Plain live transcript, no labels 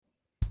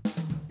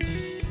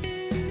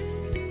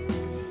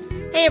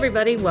Hey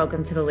everybody,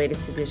 welcome to the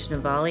latest edition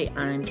of Volley.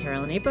 I'm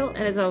Carolyn April, and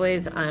as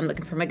always, I'm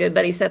looking for my good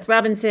buddy Seth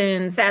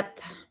Robinson.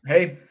 Seth.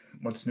 Hey,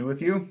 what's new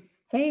with you?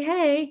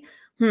 Hey.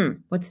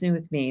 What's new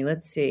with me?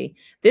 Let's see.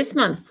 This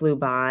month flew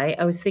by.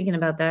 I was thinking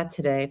about that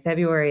today.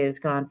 February has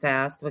gone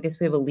fast. I guess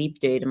we have a leap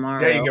day Yeah, you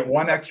tomorrow. get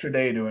one extra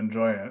day to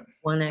enjoy it.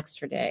 One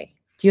extra day.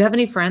 Do you have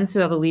any friends who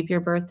have a leap year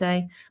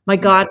birthday? My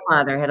No.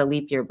 godfather had a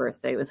leap year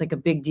birthday. It was like a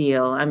big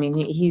deal. I mean,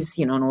 he's,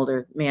 an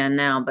older man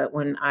now, but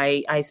when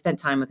I spent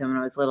time with him when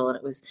I was little, and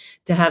it was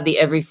to have the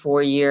every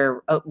 4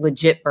 year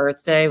legit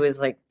birthday was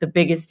like the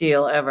biggest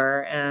deal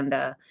ever. And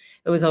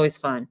it was always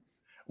fun.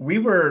 We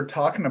were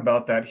talking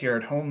about that here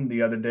at home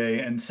the other day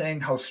and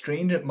saying how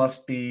strange it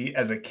must be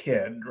as a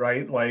kid,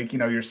 right? Like,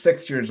 you're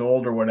 6 years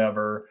old or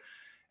whatever,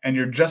 and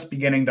you're just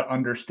beginning to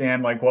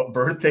understand like what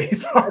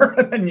birthdays are,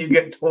 and then you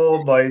get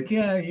told like,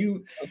 yeah,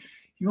 you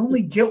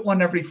only get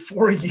one every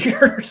 4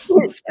 years.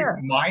 It's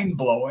like mind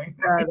blowing.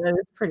 That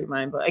is pretty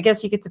mind blowing. I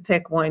guess you get to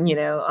pick one,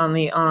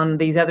 on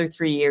these other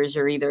 3 years,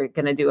 you're either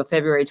going to do a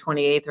February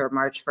 28th or a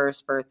March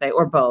 1st birthday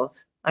or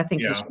both. I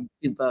think you should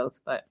do both,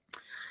 but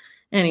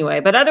anyway,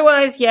 but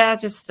otherwise, yeah,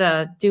 just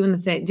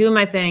doing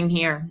my thing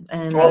here.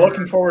 And well,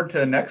 looking forward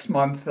to next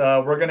month.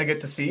 We're going to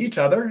get to see each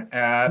other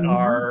at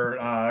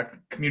our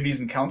communities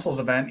and councils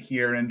event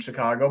here in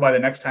Chicago. By the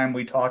next time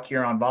we talk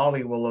here on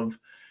Volley, we'll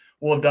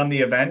have done the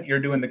event. You're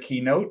doing the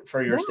keynote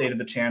for your State of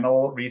the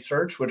Channel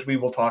research, which we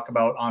will talk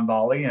about on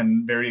Volley,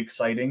 and very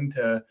exciting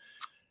to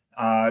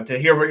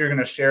hear what you're going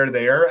to share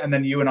there. And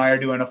then you and I are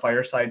doing a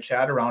fireside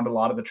chat around a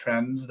lot of the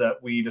trends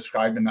that we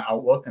described in the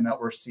Outlook and that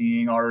we're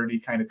seeing already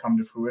kind of come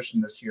to fruition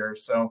this year.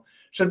 So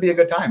should be a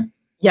good time.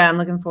 Yeah, I'm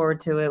looking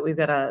forward to it. We've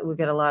got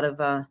a lot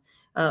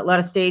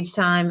of stage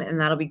time, and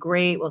that'll be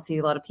great. We'll see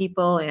a lot of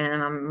people,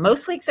 and I'm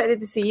mostly excited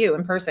to see you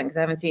in person because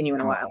I haven't seen you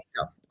in a while.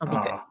 So I'll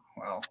be good.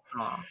 Well,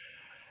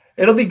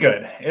 it'll be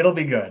good. It'll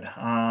be good.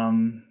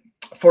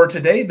 For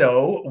today,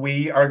 though,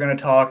 we are going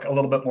to talk a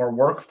little bit more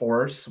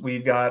workforce.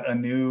 We've got a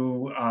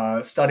new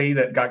study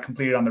that got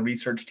completed on the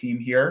research team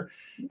here,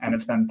 and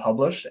it's been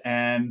published.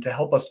 And to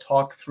help us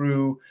talk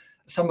through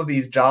some of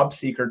these job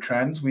seeker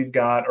trends, we've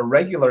got a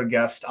regular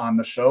guest on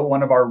the show,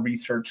 one of our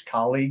research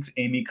colleagues,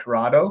 Amy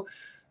Corrado,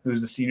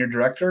 who's the senior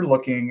director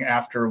looking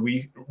after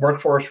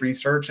workforce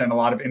research and a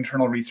lot of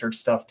internal research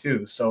stuff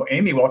too. So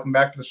Amy, welcome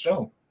back to the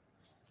show.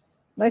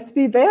 Nice to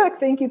be back.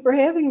 Thank you for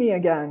having me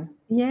again.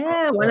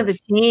 Yeah, one of the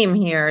team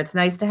here. It's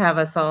nice to have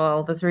us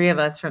all, the three of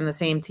us from the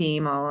same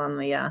team, all on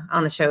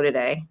the show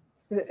today.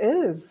 It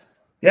is.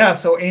 Yeah.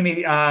 So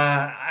Amy,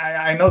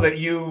 I know that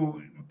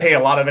you pay a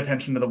lot of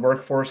attention to the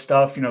workforce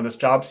stuff. This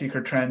job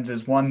seeker trends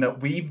is one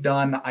that we've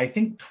done, I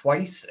think,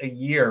 twice a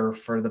year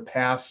for the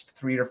past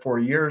 3 or 4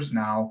 years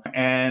now.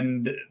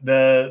 And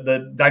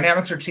the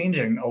dynamics are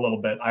changing a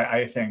little bit,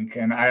 I think.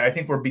 And I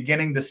think we're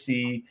beginning to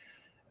see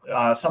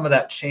some of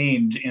that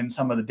change in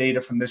some of the data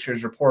from this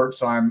year's report.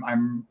 So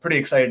I'm pretty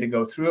excited to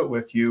go through it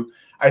with you.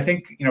 I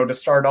think, to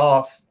start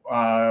off,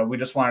 we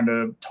just wanted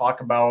to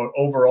talk about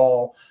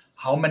overall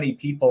how many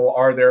people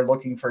are there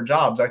looking for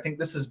jobs. I think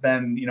this has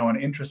been, an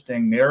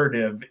interesting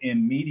narrative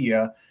in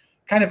media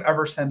kind of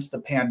ever since the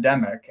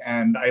pandemic.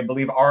 And I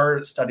believe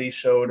our study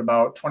showed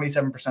about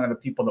 27% of the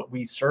people that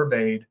we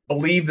surveyed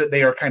believe that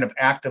they are kind of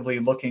actively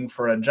looking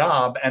for a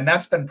job. And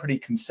that's been pretty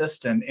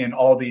consistent in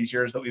all these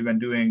years that we've been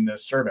doing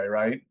this survey,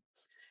 right?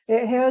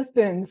 It has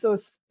been. So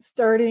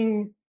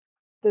starting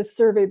this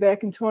survey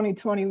back in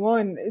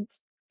 2021, it's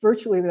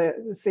virtually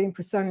the same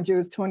percentage. It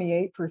was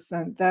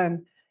 28%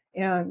 then.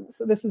 And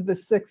so this is the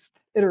sixth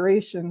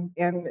iteration.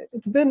 And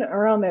it's been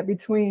around that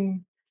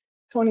between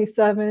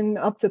 27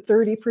 up to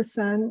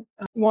 30%.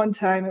 One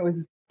time it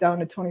was down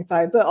to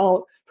 25, but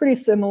all pretty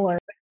similar.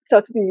 It's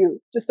out to be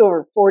just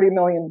over 40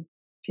 million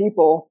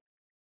people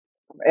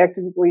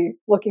actively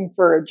looking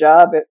for a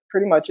job at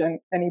pretty much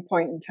any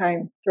point in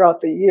time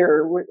throughout the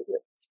year.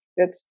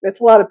 It's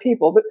a lot of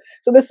people.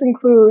 So this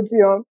includes,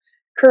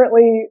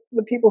 currently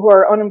the people who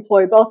are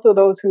unemployed, but also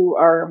those who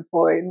are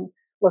employed and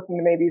looking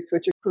to maybe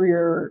switch a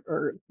career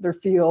or their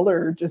field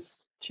or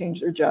just change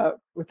their job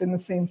within the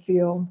same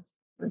field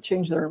or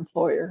change their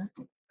employer.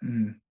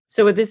 Mm.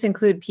 So would this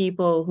include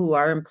people who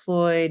are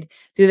employed?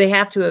 Do they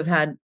have to have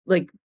had,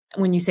 like,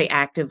 when you say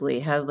actively,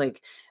 have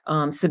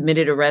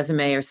submitted a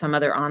resume or some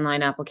other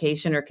online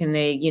application, or can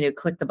they,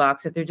 click the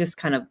box if they're just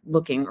kind of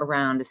looking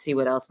around to see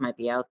what else might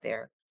be out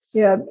there?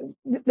 Yeah,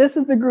 this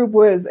is the group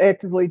who has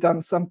actively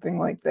done something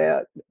like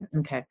that.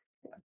 Okay.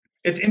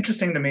 It's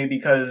interesting to me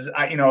because,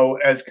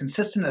 as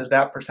consistent as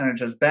that percentage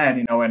has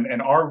been,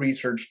 and our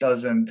research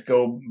doesn't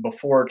go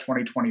before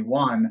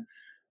 2021.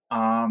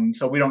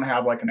 So we don't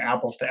have like an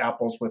apples to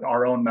apples with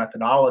our own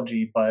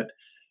methodology, but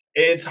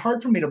it's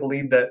hard for me to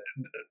believe that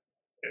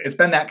it's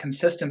been that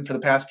consistent for the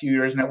past few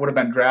years, and it would have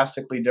been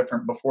drastically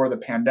different before the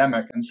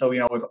pandemic. And so,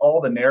 with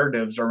all the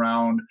narratives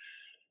around,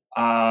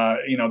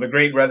 the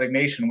Great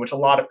Resignation, which a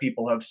lot of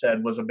people have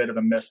said was a bit of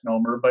a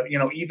misnomer, but,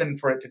 even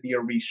for it to be a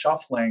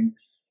reshuffling,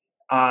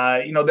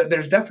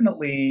 there's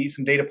definitely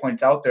some data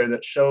points out there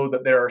that show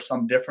that there are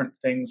some different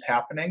things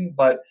happening,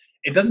 but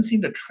it doesn't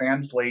seem to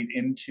translate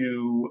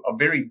into a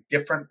very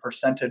different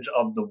percentage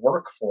of the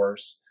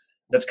workforce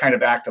that's kind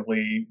of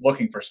actively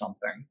looking for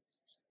something.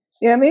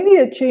 Yeah, maybe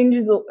it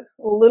changes a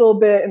little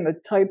bit in the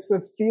types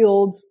of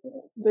fields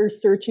they're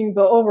searching,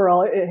 but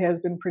overall it has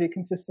been pretty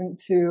consistent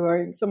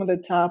too. Some of the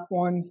top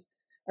ones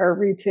are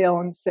retail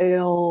and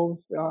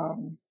sales,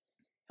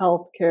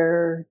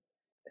 healthcare,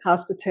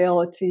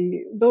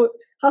 hospitality. Though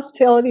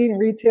hospitality and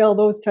retail,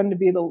 those tend to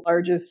be the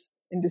largest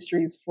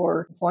industries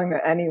for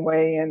employment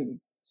anyway, and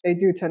they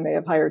do tend to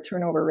have higher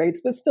turnover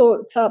rates. But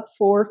still, top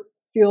 4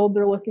 field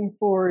they're looking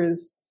for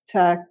is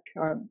tech.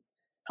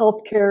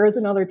 Healthcare is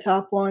another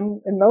top one.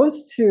 And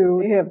those two,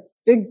 they have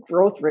big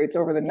growth rates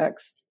over the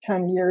next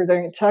 10 years. I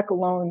mean, tech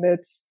alone,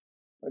 that's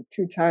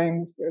 2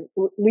 times, at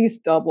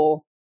least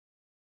double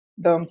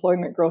the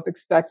employment growth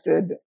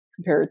expected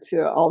compared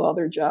to all the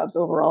other jobs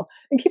overall.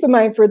 And keep in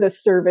mind for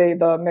this survey,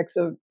 the mix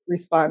of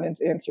respondents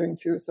answering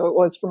to, so it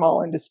was from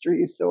all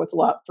industries. So it's a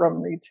lot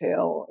from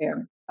retail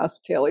and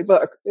hospitality,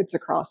 but it's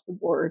across the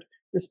board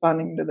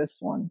responding to this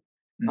one.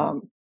 Mm-hmm.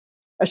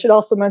 I should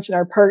also mention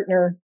our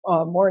partner,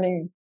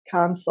 Morning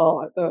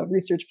Consult, the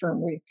research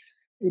firm we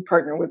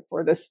partner with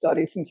for this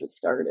study since it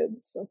started.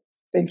 So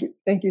thank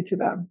you to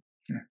them.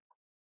 Yeah.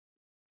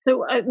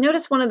 So I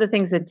noticed one of the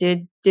things that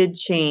did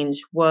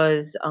change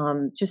was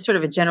just sort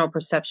of a general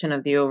perception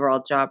of the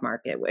overall job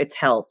market, its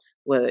health,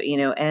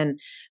 and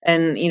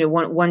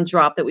one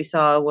drop that we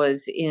saw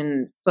was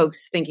in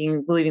folks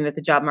believing that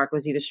the job market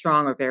was either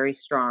strong or very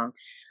strong.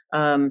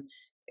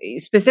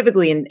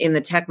 Specifically in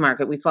the tech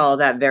market, we follow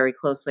that very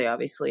closely,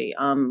 obviously.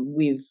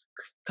 We've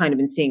kind of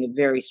been seeing a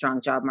very strong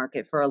job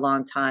market for a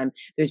long time.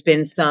 There's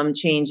been some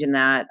change in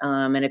that.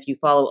 And if you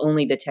follow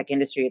only the tech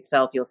industry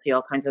itself, you'll see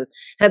all kinds of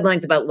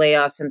headlines about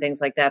layoffs and things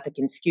like that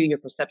can skew your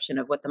perception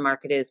of what the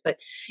market is. But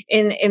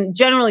in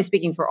generally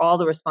speaking, for all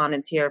the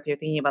respondents here, if you're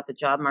thinking about the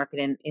job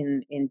market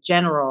in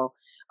general,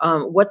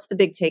 what's the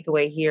big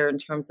takeaway here in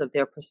terms of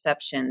their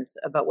perceptions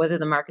about whether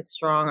the market's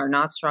strong or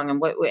not strong,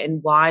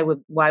 and why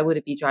would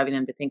it be driving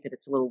them to think that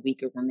it's a little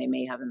weaker than they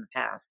may have in the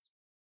past?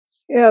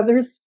 Yeah,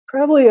 there's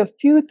probably a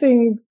few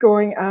things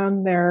going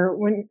on there.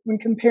 When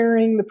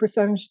comparing the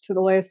percentage to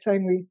the last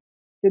time we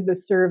did the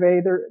survey,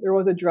 there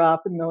was a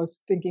drop in those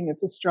thinking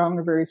it's a strong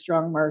or very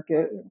strong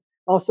market.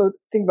 Also,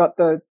 think about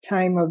the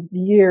time of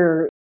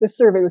year. The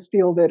survey was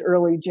fielded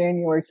early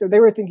January, so they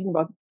were thinking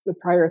about the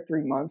prior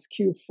 3 months,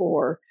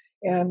 Q4.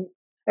 And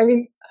I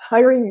mean,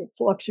 hiring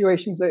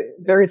fluctuations, it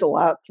varies a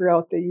lot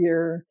throughout the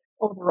year.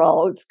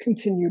 Overall, it's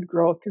continued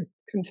growth,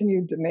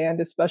 continued demand,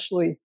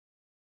 especially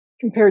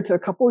compared to a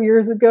couple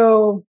years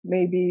ago.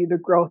 Maybe the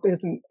growth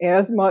isn't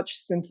as much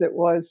since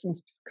employers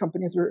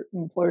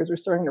were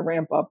starting to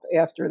ramp up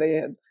after they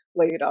had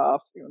laid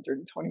off,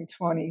 during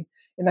 2020.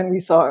 And then we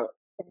saw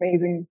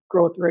amazing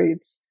growth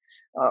rates.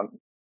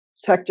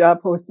 Tech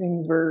job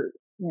postings were,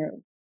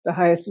 the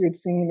highest we had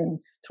seen in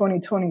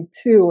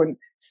 2022 and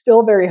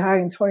still very high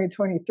in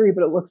 2023,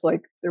 but it looks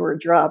like there were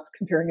drops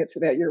comparing it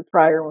to that year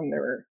prior when there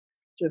were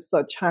just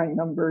such high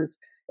numbers.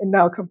 And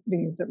now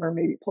companies that are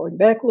maybe pulling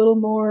back a little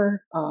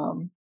more,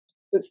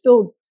 but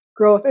still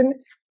growth. And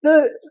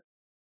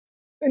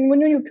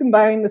when you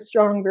combine the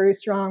strong, very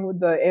strong with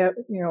the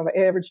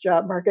average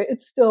job market,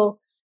 it's still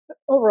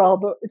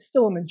overall, it's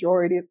still a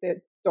majority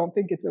that don't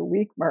think it's a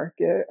weak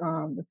market.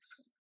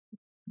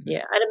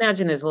 Yeah, I'd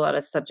imagine there's a lot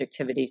of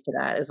subjectivity to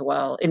that as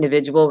well.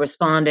 Individual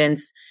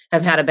respondents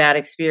have had a bad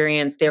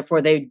experience,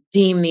 therefore they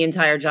deem the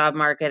entire job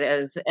market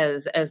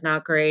as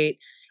not great.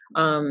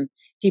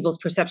 People's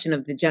perception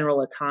of the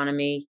general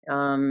economy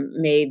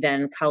may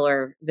then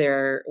color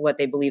what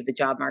they believe the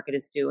job market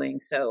is doing.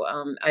 So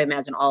I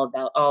imagine all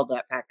of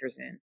that factors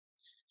in.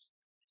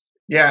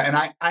 Yeah,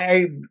 and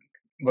I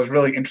was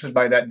really interested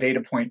by that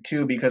data point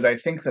too, because I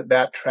think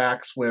that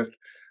tracks with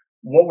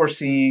what we're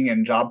seeing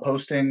in job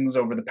postings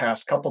over the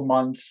past couple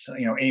months.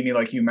 Amy,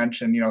 like you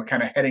mentioned,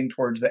 kind of heading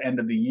towards the end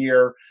of the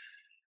year,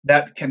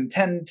 that can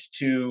tend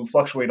to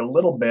fluctuate a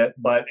little bit,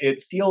 but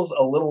it feels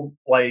a little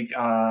like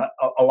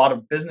a lot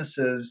of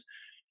businesses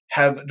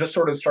have just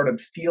sort of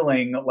started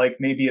feeling like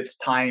maybe it's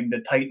time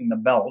to tighten the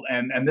belt.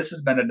 And this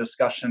has been a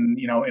discussion,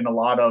 in a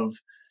lot of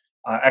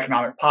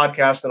economic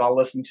podcasts that I'll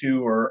listen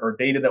to or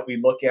data that we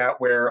look at,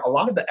 where a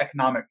lot of the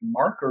economic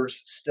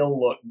markers still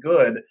look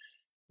good,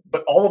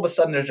 but all of a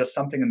sudden there's just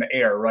something in the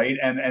air, right?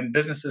 And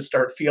businesses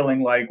start feeling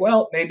like,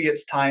 well, maybe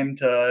it's time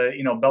to,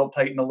 belt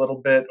tighten a little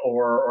bit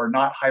or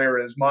not hire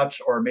as much,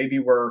 or maybe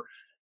we're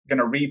going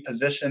to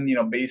reposition,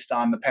 based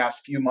on the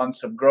past few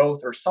months of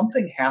growth, or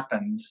something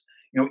happens,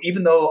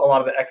 even though a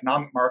lot of the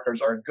economic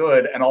markers are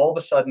good, and all of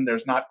a sudden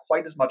there's not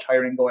quite as much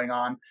hiring going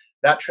on,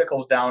 that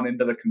trickles down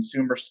into the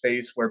consumer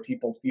space where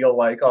people feel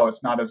like, oh,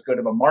 it's not as good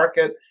of a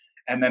market.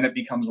 And then it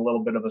becomes a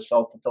little bit of a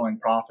self-fulfilling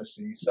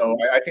prophecy. So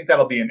I think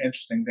that'll be an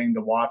interesting thing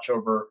to watch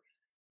over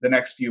the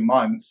next few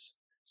months.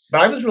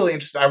 But I was really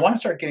interested. I want to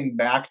start getting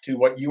back to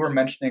what you were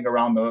mentioning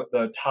around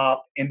the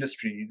top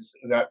industries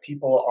that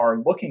people are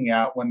looking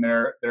at when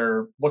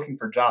they're looking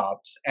for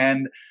jobs.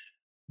 And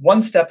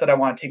one step that I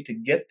want to take to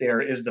get there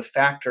is the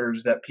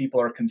factors that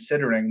people are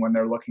considering when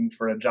they're looking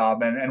for a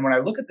job. And when I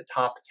look at the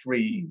top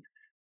three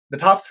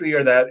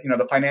are that,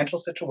 the financial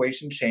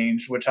situation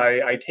changed, which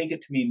I take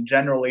it to mean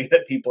generally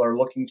that people are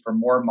looking for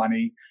more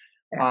money.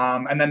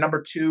 And then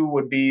number two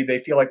would be they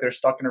feel like they're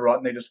stuck in a rut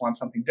and they just want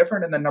something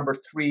different. And then number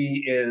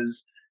three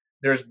is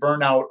there's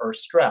burnout or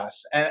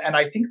stress. And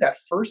I think that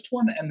first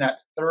one and that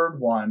third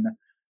one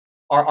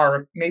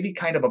are maybe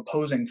kind of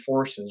opposing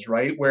forces,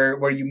 right?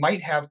 Where you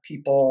might have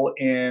people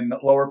in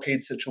lower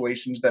paid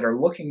situations that are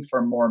looking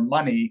for more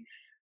money,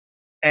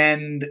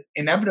 and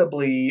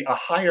inevitably a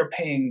higher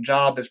paying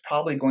job is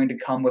probably going to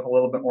come with a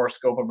little bit more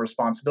scope of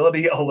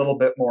responsibility, a little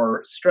bit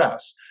more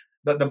stress.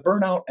 The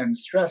burnout and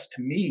stress,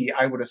 to me,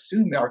 I would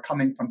assume are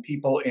coming from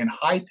people in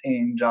high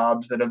paying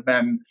jobs that have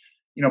been,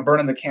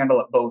 burning the candle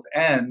at both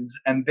ends,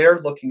 and they're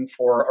looking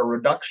for a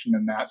reduction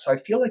in that. So I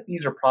feel like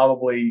these are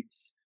probably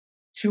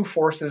two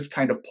forces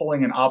kind of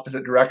pulling in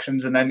opposite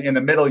directions, and then in the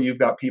middle you've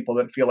got people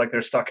that feel like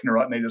they're stuck in a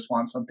rut and they just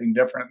want something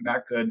different, and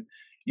that could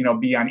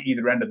be on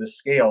either end of the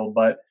scale.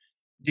 But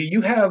do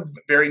you have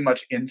very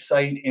much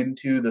insight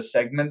into the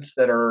segments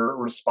that are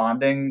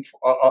responding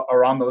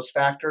around those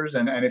factors,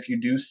 and if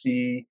you do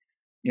see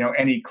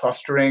any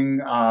clustering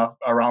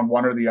around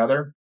one or the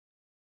other?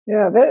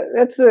 Yeah,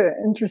 that's an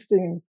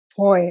interesting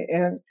point,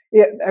 and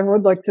yeah, I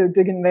would like to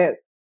dig in that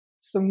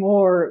some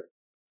more.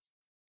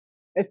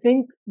 I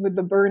think with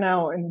the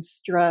burnout and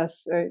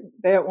stress,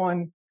 that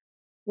one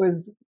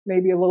was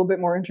maybe a little bit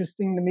more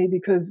interesting to me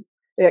because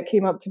that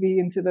came up to be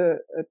into the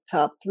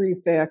top three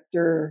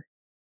factor,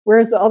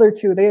 whereas the other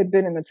two they had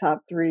been in the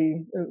top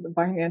three. The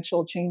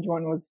financial change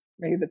one was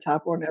maybe the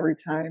top one every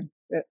time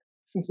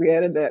since we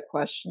added that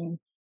question,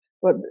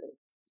 but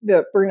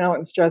the burnout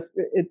and stress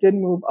it did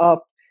move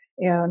up,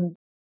 and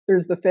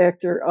there's the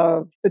factor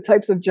of the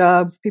types of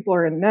jobs people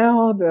are in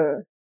now,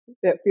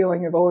 that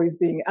feeling of always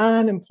being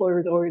on,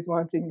 employers always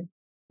wanting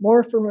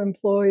more from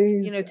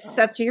employees.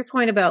 Seth, to your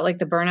point about like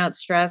the burnout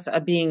stress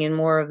of being in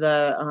more of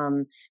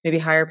the maybe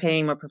higher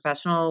paying, more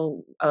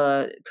professional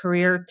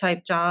career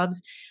type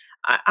jobs,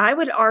 I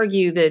would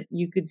argue that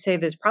you could say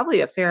there's probably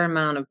a fair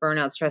amount of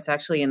burnout stress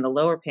actually in the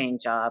lower paying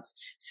jobs.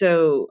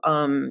 So,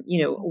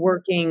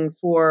 working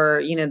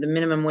for, the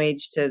minimum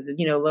wage to,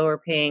 lower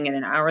paying at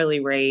an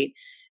hourly rate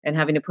and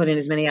having to put in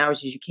as many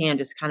hours as you can,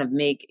 just kind of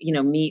make,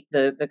 meet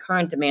the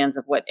current demands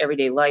of what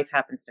everyday life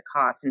happens to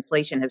cost.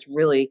 Inflation has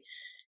really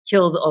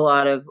killed a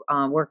lot of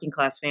working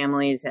class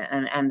families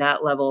and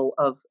that level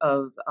of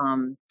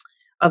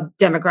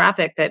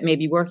demographic that may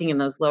be working in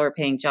those lower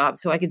paying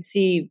jobs. So I could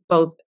see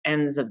both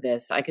ends of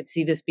this. I could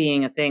see this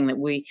being a thing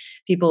that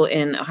people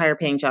in higher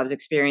paying jobs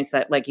experience,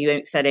 that, like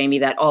you said, Amy,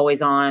 that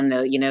always on,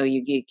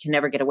 you can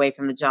never get away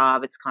from the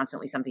job. It's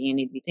constantly something you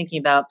need to be thinking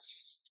about.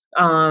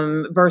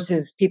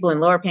 Versus people in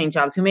lower paying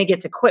jobs who may get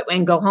to quit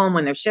and go home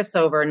when their shift's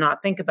over and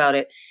not think about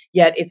it,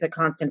 yet it's a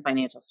constant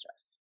financial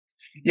stress.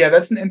 Yeah,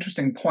 that's an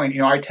interesting point.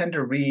 I tend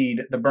to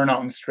read the burnout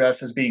and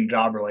stress as being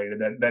job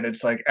related, that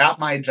it's like at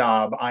my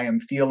job, I am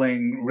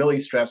feeling really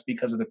stressed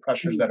because of the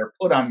pressures that are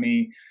put on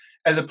me,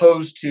 as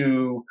opposed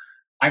to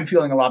I'm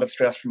feeling a lot of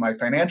stress from my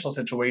financial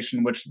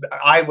situation, which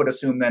I would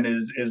assume then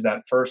is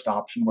that first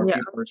option where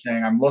people are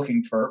saying I'm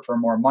looking for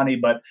more money.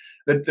 But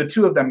the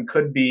two of them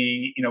could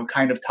be,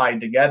 kind of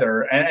tied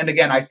together. And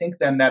again, I think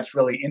then that's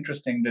really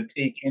interesting to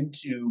take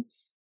into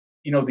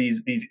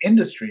these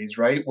industries,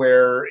 right?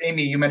 Where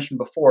Amy, you mentioned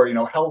before,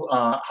 health,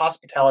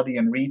 hospitality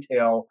and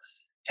retail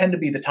tend to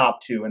be the top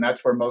two, and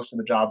that's where most of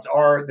the jobs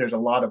are. There's a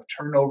lot of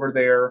turnover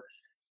there,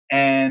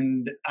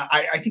 and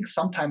I think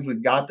sometimes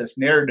we've got this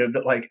narrative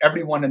that like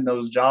everyone in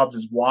those jobs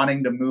is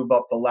wanting to move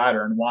up the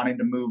ladder and wanting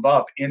to move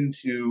up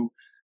into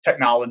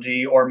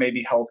technology or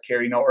maybe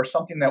healthcare, or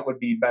something that would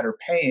be better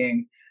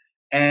paying.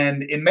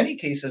 And in many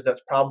cases,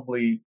 that's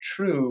probably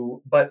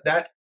true, but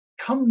that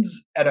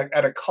comes at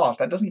a cost.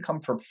 That doesn't come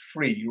for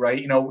free,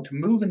 right? To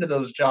move into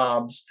those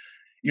jobs,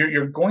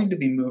 you're going to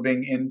be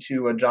moving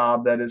into a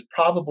job that is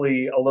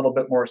probably a little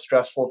bit more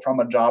stressful from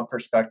a job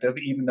perspective,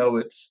 even though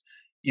it's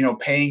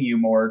paying you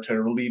more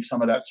to relieve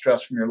some of that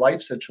stress from your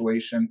life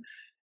situation.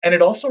 And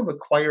it also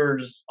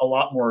requires a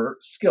lot more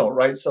skill,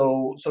 right?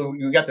 So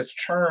you got this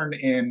churn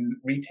in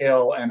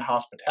retail and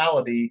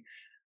hospitality,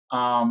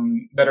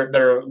 that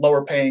are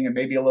lower paying and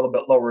maybe a little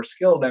bit lower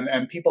skilled,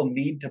 and people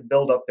need to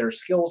build up their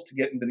skills to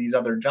get into these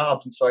other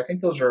jobs. And so I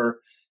think those are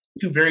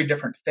two very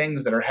different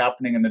things that are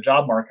happening in the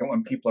job market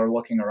when people are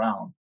looking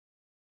around.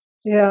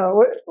 Yeah,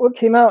 what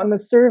came out in the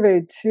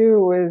survey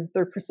too is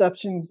their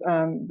perceptions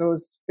on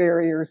those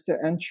barriers to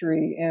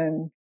entry,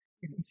 and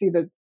you can see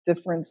the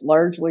difference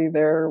largely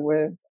there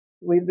with,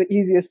 I believe the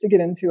easiest to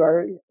get into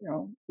are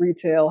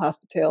retail,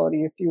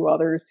 hospitality, a few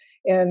others,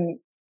 and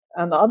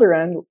on the other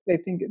end, they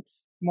think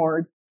it's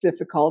more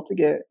difficult to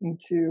get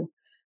into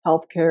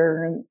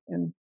healthcare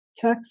and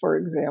tech, for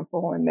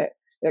example, and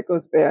that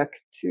goes back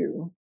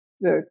to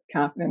the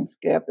confidence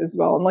gap as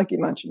well. And like you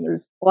mentioned,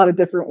 there's a lot of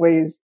different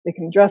ways they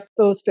can address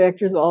those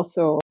factors.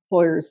 Also,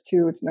 employers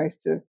too. It's nice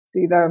to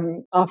see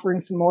them offering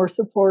some more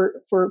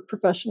support for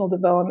professional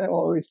development.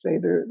 We'll always say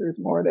there's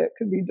more that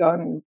could be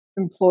done. And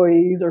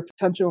employees or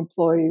potential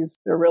employees,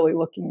 they're really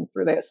looking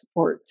for that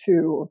support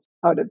too, of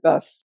how to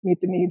best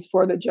meet the needs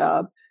for the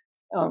job.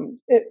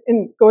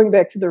 And going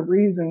back to the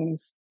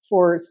reasons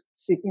for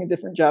seeking a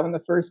different job in the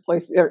first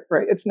place,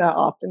 right? It's not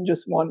often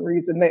just one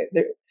reason.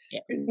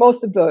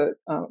 Most of the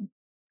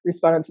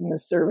respondents in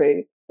this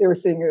survey, they were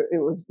saying it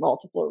was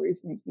multiple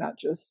reasons, not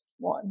just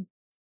one.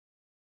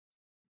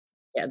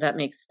 Yeah, that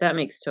makes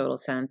total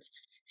sense.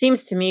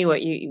 Seems to me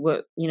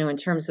in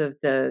terms of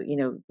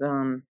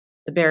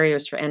the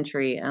barriers for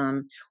entry,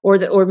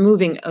 or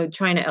moving,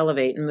 trying to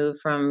elevate and move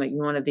from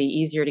one of the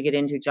easier to get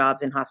into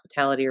jobs in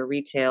hospitality or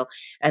retail,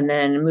 and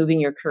then moving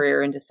your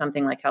career into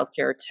something like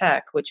healthcare or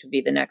tech, which would be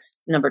the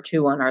next number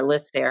two on our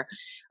list there.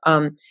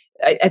 Um,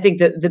 I think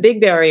the big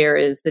barrier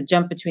is the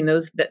jump between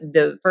those.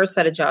 The first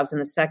set of jobs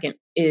and the second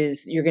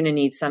is you're going to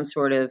need some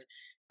sort of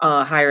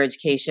higher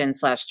education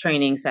slash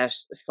training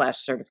slash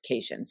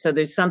certification. So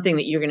there's something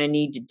that you're going to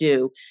need to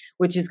do,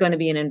 which is going to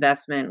be an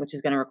investment, which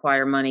is going to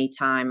require money,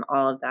 time,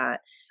 all of that.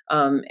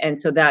 And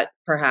so that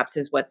perhaps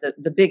is what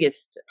the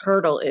biggest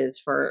hurdle is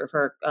for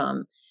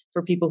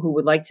people who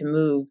would like to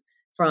move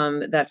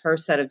from that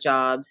first set of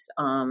jobs,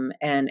 and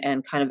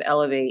kind of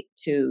elevate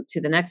to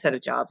the next set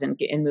of jobs and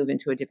move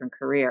into a different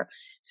career.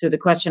 So the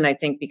question, I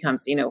think,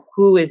 becomes,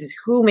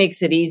 who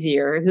makes it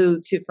easier,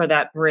 for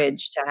that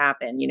bridge to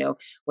happen,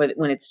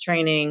 when it's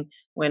training,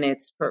 when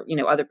it's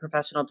other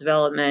professional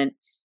development,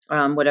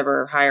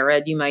 whatever higher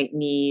ed you might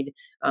need.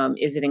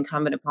 Is it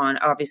incumbent upon,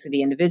 obviously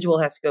the individual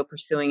has to go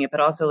pursuing it, but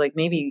also like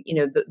maybe,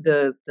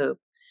 the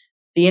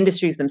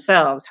industries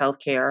themselves,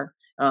 healthcare,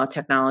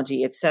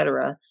 technology, et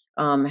cetera,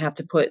 have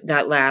to put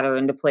that ladder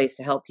into place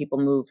to help people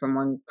move from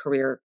one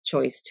career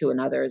choice to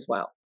another as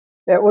well.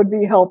 That would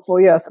be helpful,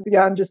 yes,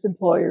 beyond just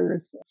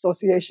employers,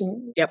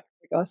 association Yep.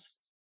 like us.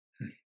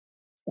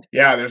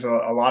 Yeah, there's a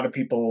lot of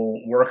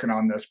people working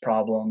on this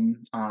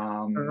problem,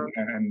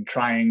 and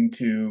trying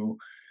to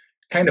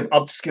kind of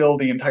upskill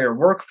the entire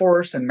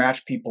workforce and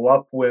match people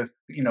up with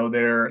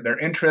their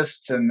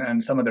interests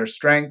and some of their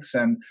strengths.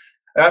 And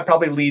that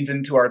probably leads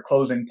into our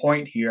closing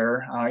point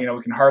here.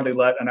 We can hardly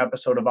let an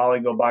episode of Ollie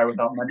go by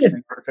without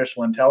mentioning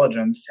artificial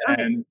intelligence.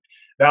 And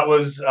that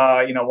was,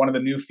 one of the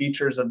new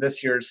features of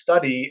this year's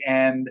study.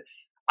 And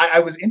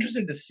I was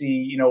interested to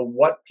see,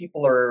 what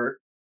people are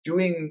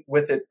doing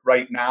with it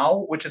right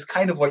now, which is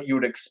kind of what you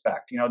would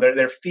expect.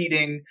 They're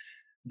feeding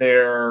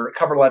their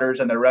cover letters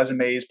and their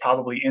resumes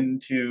probably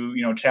into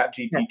chat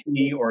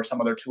gpt or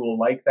some other tool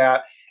like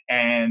that,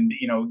 and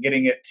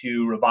getting it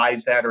to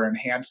revise that or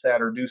enhance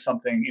that or do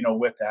something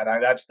with that.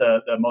 That's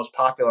the most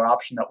popular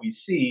option that we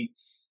see.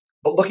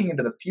 But looking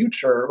into the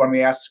future, when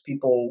we ask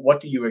people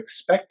what do you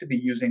expect to be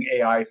using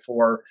AI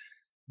for,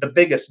 the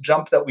biggest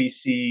jump that we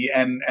see,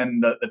 and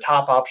the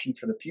top option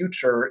for the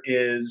future,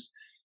 is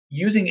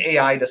using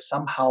AI to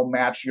somehow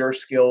match your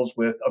skills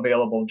with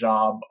available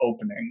job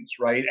openings,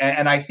 right?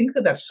 And I think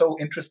that that's so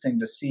interesting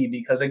to see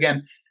because,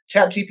 again,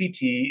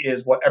 ChatGPT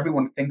is what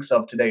everyone thinks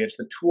of today. It's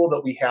the tool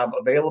that we have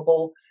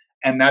available,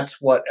 and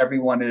that's what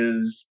everyone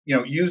is,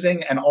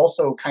 using and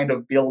also kind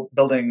of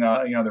building,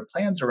 their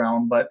plans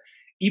around. But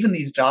even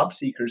these job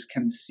seekers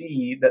can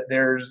see that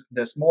there's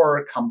this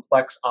more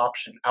complex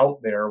option out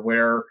there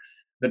where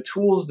the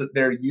tools that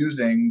they're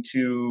using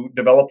to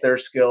develop their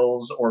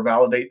skills or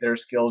validate their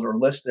skills or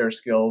list their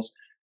skills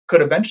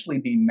could eventually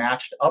be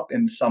matched up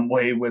in some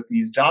way with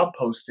these job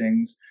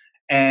postings,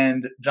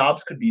 and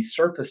jobs could be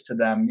surfaced to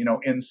them,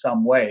 in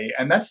some way.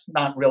 And that's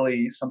not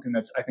really something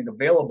that's, I think,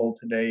 available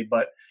today,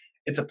 but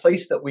it's a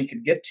place that we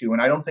could get to.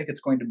 And I don't think it's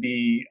going to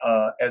be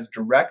as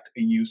direct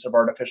a use of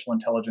artificial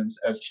intelligence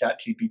as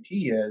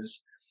ChatGPT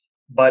is,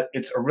 but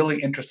it's a really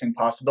interesting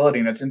possibility.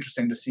 And it's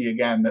interesting to see,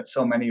 again, that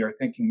so many are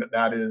thinking that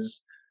that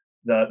is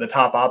the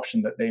top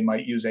option that they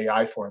might use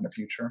AI for in the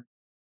future.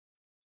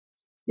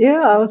 Yeah,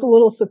 I was a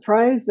little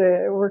surprised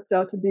that it worked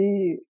out to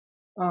be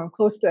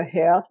close to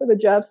half of the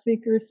job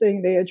seekers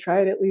saying they had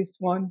tried at least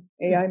one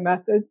AI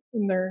method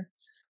in their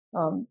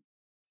um,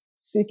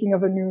 seeking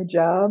of a new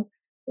job.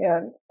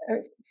 And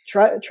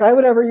try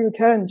whatever you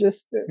can.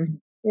 Just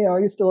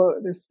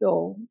there's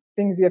still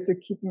things you have to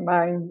keep in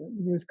mind.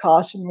 Use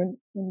caution when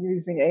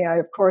using AI,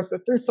 of course.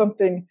 But if there's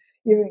something,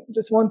 even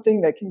just one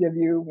thing that can give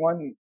you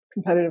one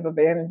competitive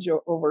advantage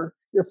over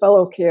your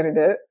fellow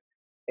candidate,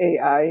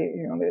 AI,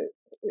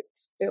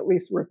 it's at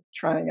least worth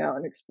trying out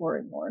and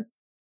exploring more.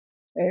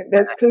 And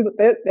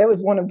that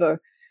was one of the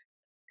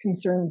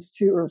concerns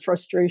too, or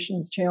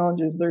frustrations,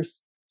 challenges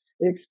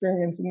they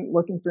experience in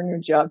looking for a new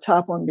job.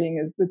 Top one being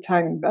is the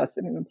time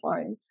invested in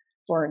applying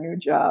for a new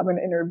job and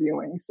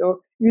interviewing.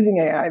 So using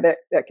AI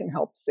that can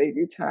help save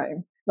you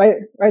time.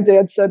 My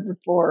dad said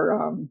before,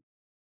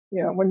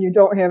 when you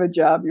don't have a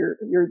job,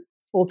 your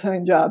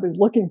full-time job is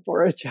looking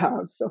for a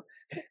job. So,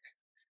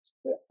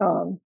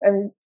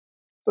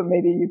 but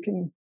maybe you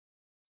can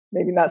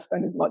maybe not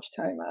spend as much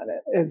time on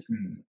it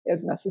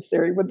as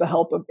necessary with the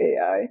help of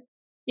AI.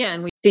 Yeah,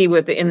 and we see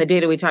in the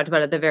data we talked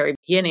about at the very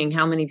beginning,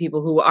 how many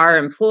people who are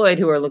employed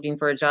who are looking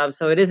for a job.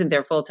 So it isn't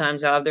their full-time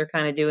job; they're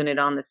kind of doing it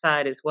on the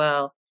side as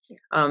well.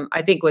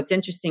 I think what's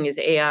interesting is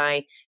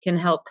AI can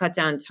help cut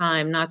down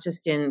time, not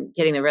just in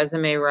getting the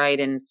resume right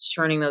and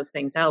churning those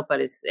things out,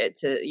 but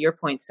to your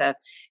point, Seth,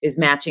 is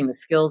matching the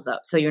skills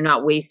up. So you're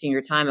not wasting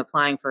your time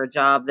applying for a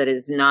job that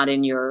is not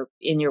in your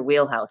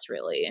wheelhouse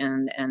really,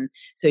 and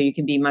so you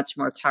can be much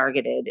more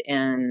targeted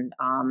in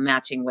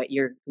matching what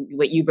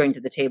you bring to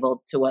the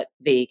table to what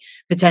the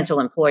potential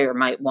employer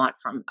might want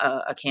from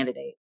a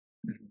candidate.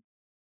 Mhm.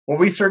 Well,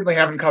 we certainly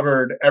haven't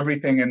covered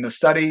everything in the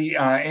study,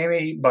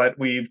 Amy, but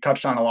we've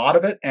touched on a lot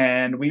of it,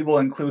 and we will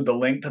include the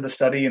link to the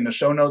study in the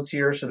show notes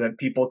here so that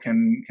people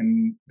can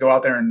go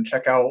out there and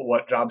check out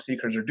what job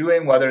seekers are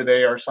doing, whether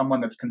they are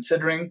someone that's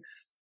considering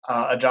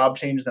a job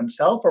change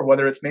themselves, or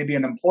whether it's maybe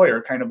an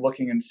employer kind of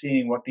looking and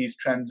seeing what these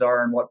trends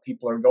are and what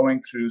people are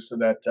going through, so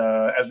that,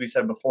 as we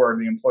said before,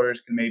 the employers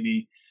can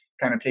maybe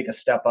kind of take a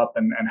step up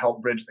and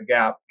help bridge the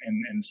gap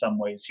in some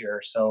ways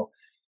here. So,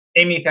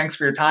 Amy, thanks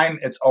for your time.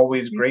 It's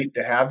always great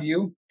to have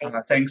you.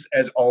 Thanks,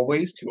 as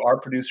always, to our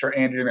producer,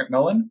 Andrea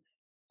McMillan.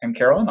 And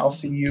Carolyn, I'll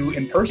see you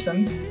in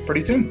person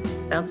pretty soon.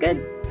 Sounds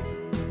good.